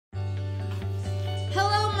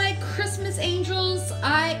angels,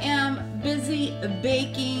 I am busy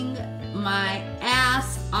baking my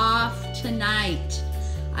ass off tonight.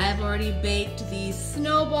 I have already baked these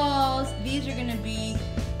snowballs. These are gonna be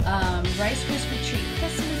Rice Krispie treat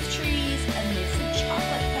Christmas trees. I made some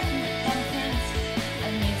chocolate peppermint dumplings. I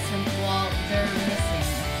made some, well, they're missing.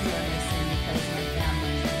 A few are missing because my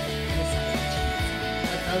family decided to use them.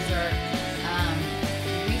 But those are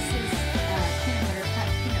Reese's peanut butter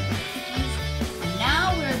cookies. And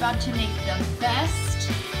now we're about to make the best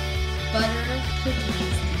butter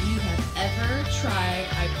cookies you have ever tried.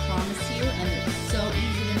 I promise you, and it's so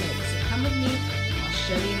easy to make. So come with me, and I'll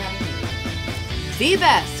show you how to do it. The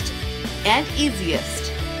best and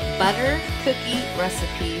easiest butter cookie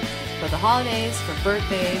recipe for the holidays, for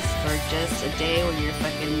birthdays, for just a day when you're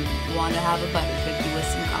fucking want to have a butter cookie with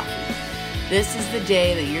some coffee. This is the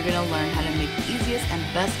day that you're gonna learn how to make the easiest and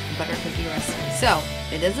best butter cookie recipe. So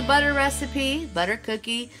it is a butter recipe, butter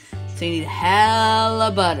cookie. So you need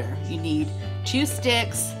hella butter. You need 2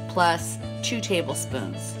 sticks plus 2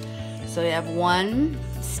 tablespoons. So you have 1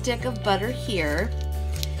 stick of butter here.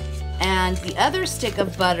 And the other stick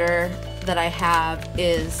of butter that I have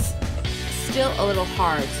is still a little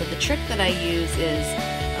hard. So the trick that I use is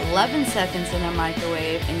 11 seconds in a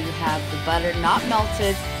microwave, and you have the butter not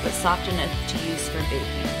melted, but soft enough to use for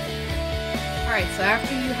baking. All right, so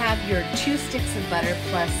after you have your 2 sticks of butter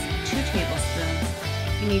plus 2 tablespoons,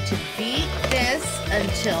 you need to beat this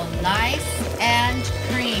until nice and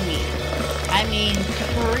creamy. I mean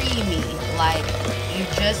creamy, like you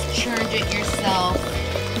just churned it yourself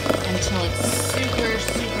until it's super,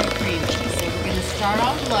 super creamy. So we're gonna start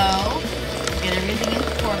on low, get everything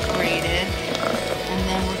incorporated, and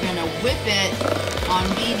then we're gonna whip it on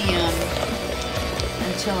medium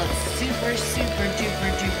until it's super, super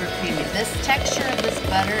duper duper creamy. This texture of this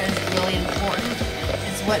butter is really important.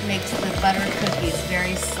 It's what makes the butter cookies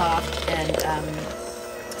very soft and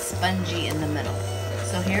spongy in the middle.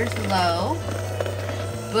 So here's low,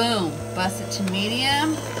 boom, bust it to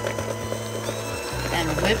medium, and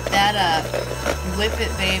whip that up. Whip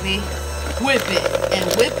it, baby. Whip it, and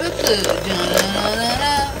whip it good.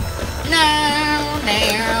 Da-da-da-da-da. Now,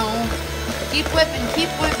 now. Keep whipping, keep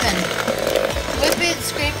whipping. Whip it,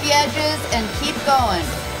 scrape the edges, and keep going.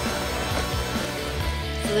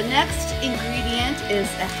 So the next ingredient is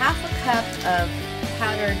a 1/2 cup of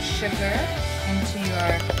powdered sugar into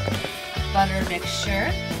your butter mixture.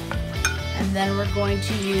 And then we're going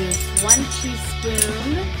to use 1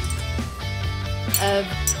 teaspoon of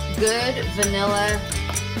good vanilla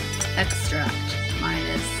extract. Mine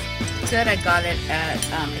is good. I got it at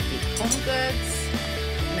I think Home Goods,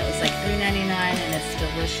 and it was like $3.99, and it's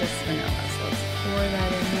delicious vanilla. So let's pour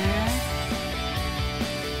that in there.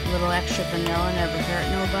 A little extra vanilla never hurt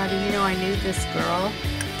nobody. You know, I knew this girl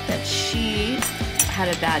that she had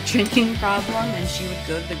a bad drinking problem, and she would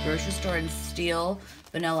go to the grocery store and steal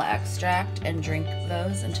vanilla extract and drink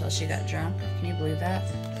those until she got drunk. Can you believe that?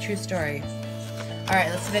 True story. All right,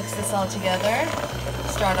 let's mix this all together.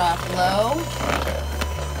 Start off low,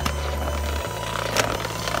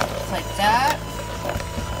 just like that.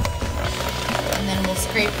 And then we'll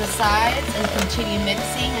scrape the sides and continue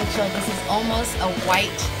mixing until this is almost a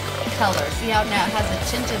white color. See how now it has a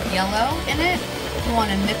tint of yellow in it? You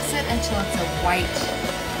want to mix it until it's a white,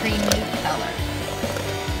 creamy color.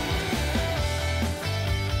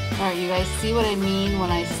 All right, you guys see what I mean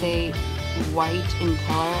when I say white in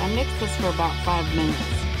color? I mixed this for about 5 minutes,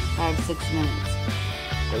 5-6 minutes.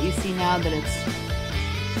 But you see now that it's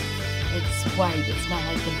white. It's not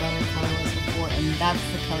like the butter color was before, and that's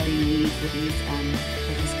the color you need for these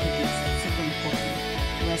cookies. It's super important.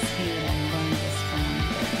 The recipe that I learned this from,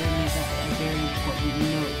 that gave me a very important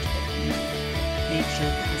note that you make sure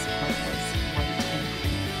that this part was white and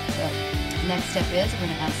creamy. So next step is we're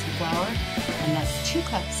going to add some flour, and that's 2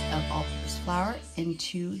 cups of all-purpose flour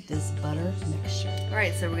into this butter mixture. All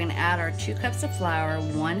right, so we're going to add our 2 cups of flour,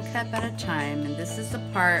 1 cup at a time, and this is the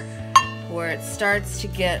part where it starts to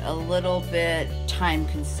get a little bit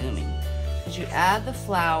time-consuming. Because you add the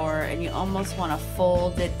flour and you almost want to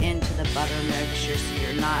fold it into the butter mixture so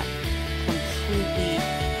you're not completely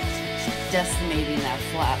decimating that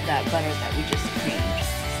butter that we just creamed.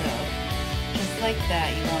 So just like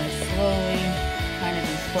that, you want to slowly kind of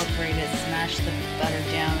incorporate it, smash the butter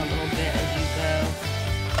down a little bit as you go.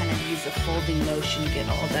 Kind of use a folding motion to get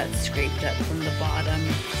all that scraped up from the bottom,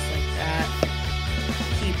 just like that.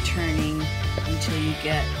 Keep turning until you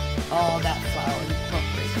get all that flour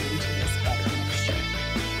incorporated into this butter mixture.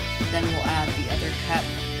 Then we'll add the other cup,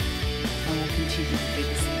 and we'll continue to do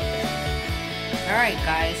the same thing. Alright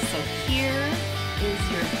guys, so here is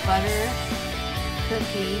your butter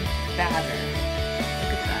cookie batter.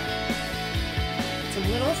 Look at that. a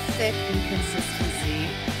little thick in consistency,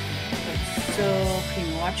 but so creamy.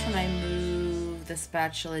 Watch when I move the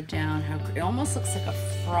spatula down, how it almost looks like a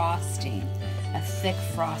frosting, a thick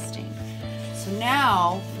frosting. So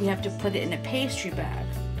now we have to put it in a pastry bag.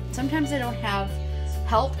 Sometimes I don't have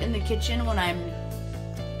help in the kitchen when I'm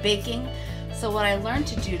baking, so what I learned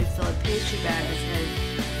to do to fill a pastry bag is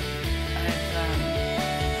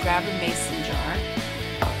I've grabbed a mason jar.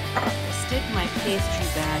 I stick my pastry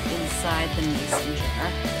bag inside the mason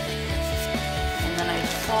jar, and then I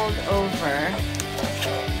fold over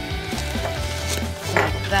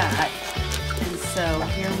like that. And so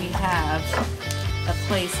here we have a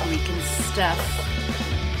place where we can stuff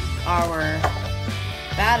our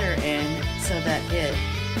batter in so that it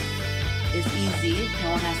is easy.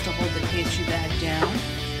 No one has to hold the pastry bag down.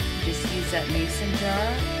 You just use that mason jar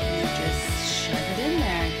and you just shove it in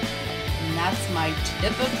there. And that's my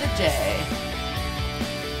tip of the day.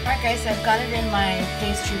 Alright guys, I've got it in my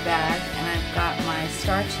pastry bag and I've got my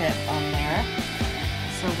star tip on there.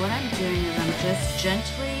 So what I'm doing is I'm just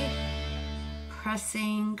gently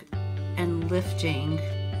pressing and lifting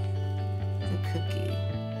the cookie.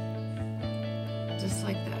 Just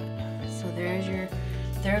like that. So there's your,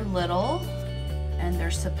 they're little and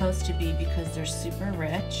they're supposed to be because they're super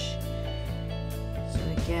rich. So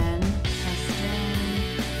again, press down.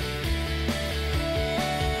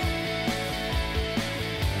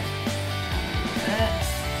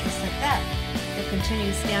 Just like that. We'll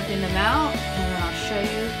continue stamping them out and then I'll show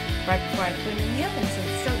you right before I put them in the oven. So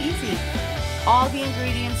it's so easy. All the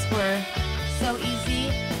ingredients were so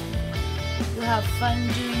easy. You'll have fun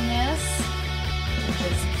doing this. And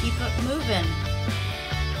just keep it moving.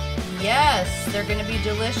 Yes, they're gonna be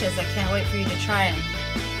delicious. I can't wait for you to try them.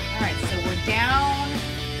 All right, so we're down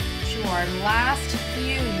to our last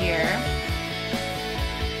few here.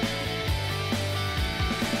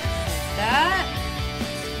 Like that.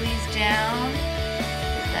 Squeeze down.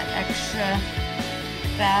 Get that extra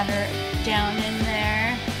batter down in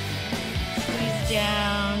there. Squeeze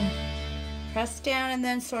down. Press down and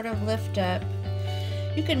then sort of lift up.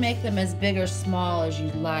 You can make them as big or small as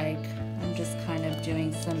you like. I'm just kind of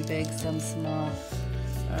doing some big, some small.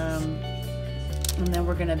 And then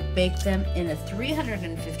we're gonna bake them in a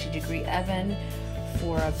 350-degree oven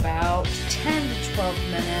for about 10 to 12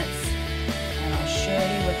 minutes. And I'll show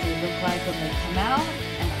you what they look like when they come out.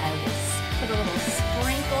 And I will put a little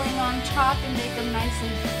sprinkling on top and make them nice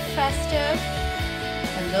and festive.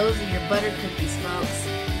 And those are your butter cookies, folks.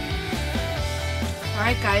 All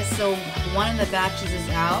right, guys, so one of the batches is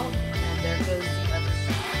out, and there goes the other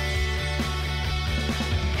batch.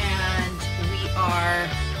 And we are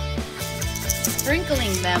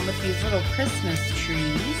sprinkling them with these little Christmas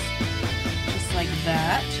trees, just like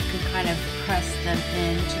that. You can kind of press them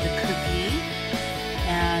into the cookie,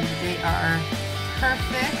 and they are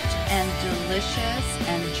perfect and delicious,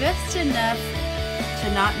 and just enough to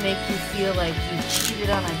not make you feel like you've cheated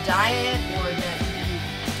on a diet or that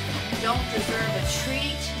don't deserve a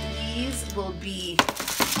treat. These will be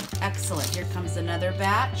excellent. Here comes another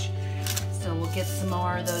batch. So we'll get some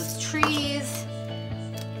more of those trees,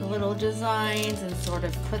 the little designs, and sort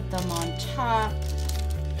of put them on top,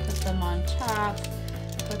 put them on top,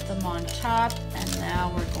 put them on top, and now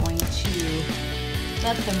we're going to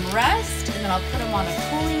let them rest, and then I'll put them on a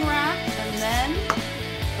cooling rack, and then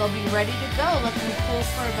they'll be ready to go. Let them cool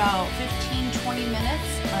for about 15-20 minutes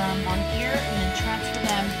on here, and then transfer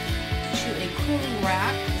them to a cooling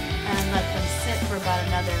rack and let them sit for about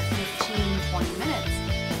another 15-20 minutes,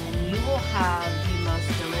 and you will have the most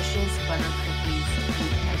delicious butter cookies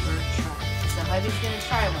you've ever tried. So hubby's gonna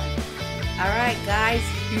try one. All right, guys,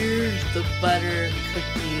 here's the butter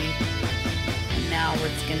cookie, and now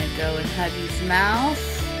it's gonna go in hubby's mouth.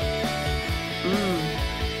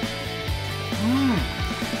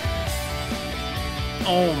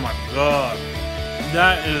 Oh my God,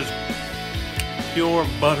 that is pure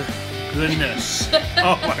butter. Goodness.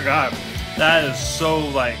 Oh my God. That is so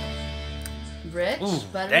like rich,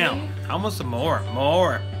 buttery. Damn. How much some more?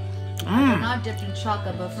 More. They're not dipped in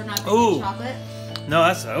chocolate, but if we're not dipping chocolate. No,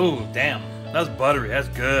 that's damn. That's buttery. That's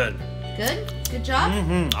good. Good? Good job?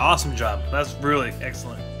 Awesome job. That's really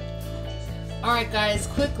excellent. Alright guys,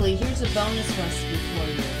 quickly, here's a bonus recipe for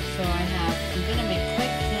you. So I'm gonna make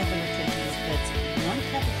quick peanut butter cookies, but it's 1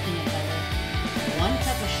 cup of peanut butter, 1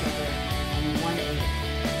 cup of sugar, and 1 egg.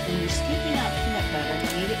 When you're scooping out peanut butter, you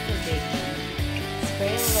need it for baking.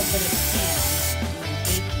 Spray a little bit of pan in your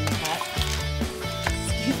baking cup.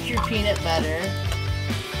 Scoop your peanut butter,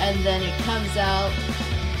 and then it comes out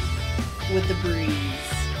with the breeze.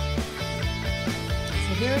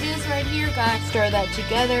 So here it is right here, guys. Stir that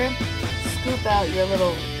together. Scoop out your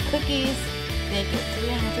little cookies. Bake at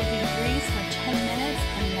 350 degrees for 10 minutes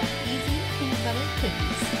and you have easy peanut butter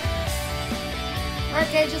cookies. Alright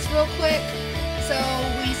guys, just real quick. So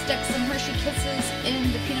we stuck some Hershey Kisses in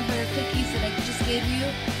the peanut butter cookies that I just gave you.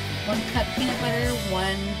 1 cup peanut butter,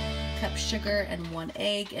 1 cup sugar, and 1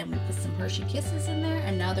 egg. And we put some Hershey Kisses in there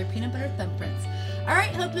and now they're peanut butter thumbprints.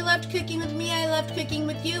 Alright, hope you loved cooking with me. I loved cooking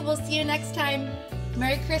with you. We'll see you next time.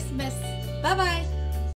 Merry Christmas. Bye-bye.